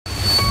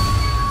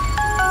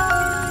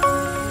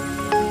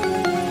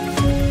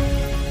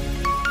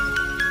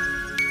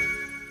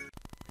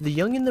The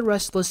Young and the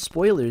Restless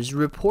spoilers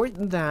report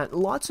that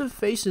lots of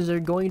faces are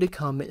going to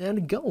come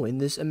and go in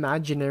this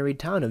imaginary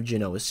town of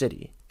Genoa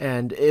City.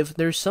 And if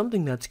there's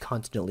something that's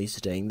constantly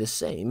staying the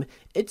same,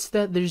 it's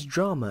that there's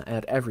drama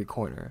at every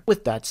corner.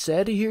 With that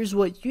said, here's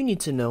what you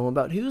need to know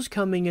about who's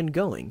coming and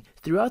going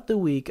throughout the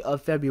week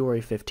of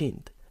February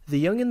 15th. The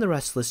Young and the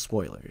Restless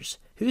spoilers.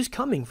 Who's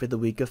coming for the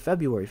week of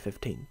February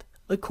 15th?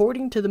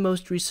 According to the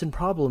most recent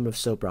problem of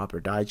Soap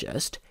Opera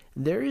Digest,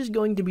 there is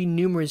going to be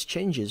numerous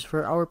changes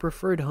for our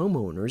preferred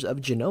homeowners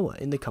of Genoa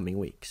in the coming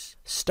weeks.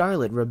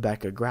 Starlet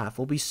Rebekah Graf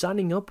will be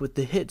signing up with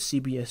the hit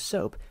CBS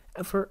soap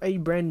for a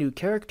brand new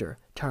character,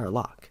 Tara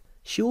Locke.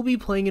 She will be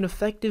playing an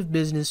effective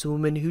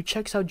businesswoman who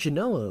checks out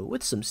Genoa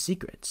with some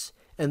secrets,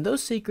 and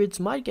those secrets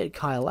might get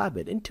Kyle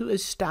Abbott into a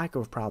stack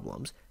of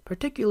problems,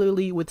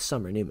 particularly with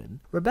Summer Newman.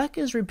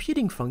 Rebekah's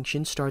repeating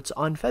function starts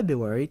on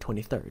February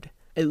 23rd.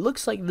 It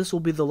looks like this will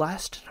be the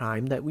last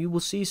time that we will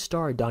see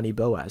star Donnie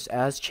Boaz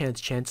as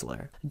Chance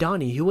Chancellor.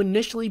 Donnie, who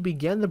initially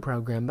began the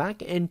program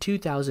back in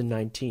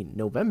 2019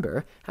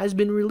 November, has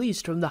been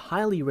released from the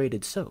highly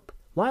rated soap.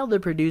 While the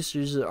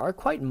producers are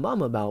quite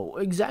mum about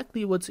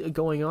exactly what's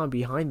going on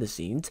behind the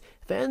scenes,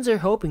 fans are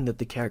hoping that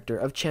the character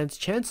of Chance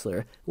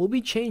Chancellor will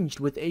be changed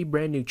with a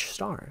brand new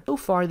star. So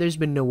far, there's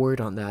been no word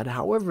on that.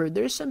 However,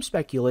 there's some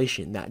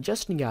speculation that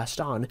Justin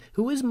Gaston,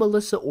 who is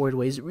Melissa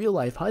Ordway's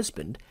real-life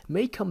husband,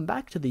 may come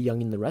back to The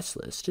Young and the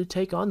Restless to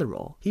take on the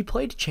role. He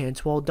played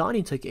Chance while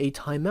Donnie took a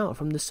time out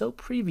from the soap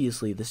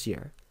previously this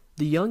year.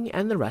 The Young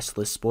and the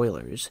Restless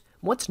spoilers.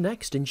 What's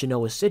next in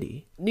Genoa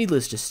City?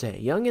 Needless to say,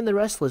 Young and the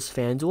Restless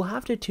fans will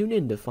have to tune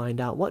in to find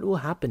out what will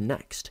happen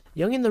next.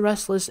 Young and the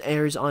Restless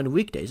airs on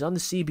weekdays on the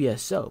CBS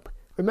soap.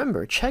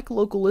 Remember, check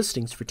local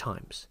listings for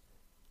times.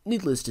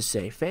 Needless to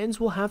say,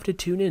 fans will have to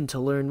tune in to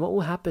learn what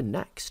will happen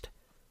next.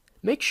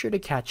 Make sure to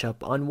catch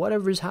up on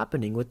whatever's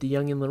happening with the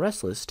Young and the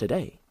Restless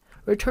today.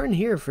 Return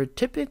here for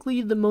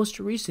typically the most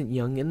recent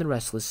Young and the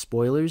Restless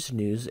spoilers,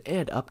 news,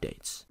 and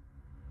updates.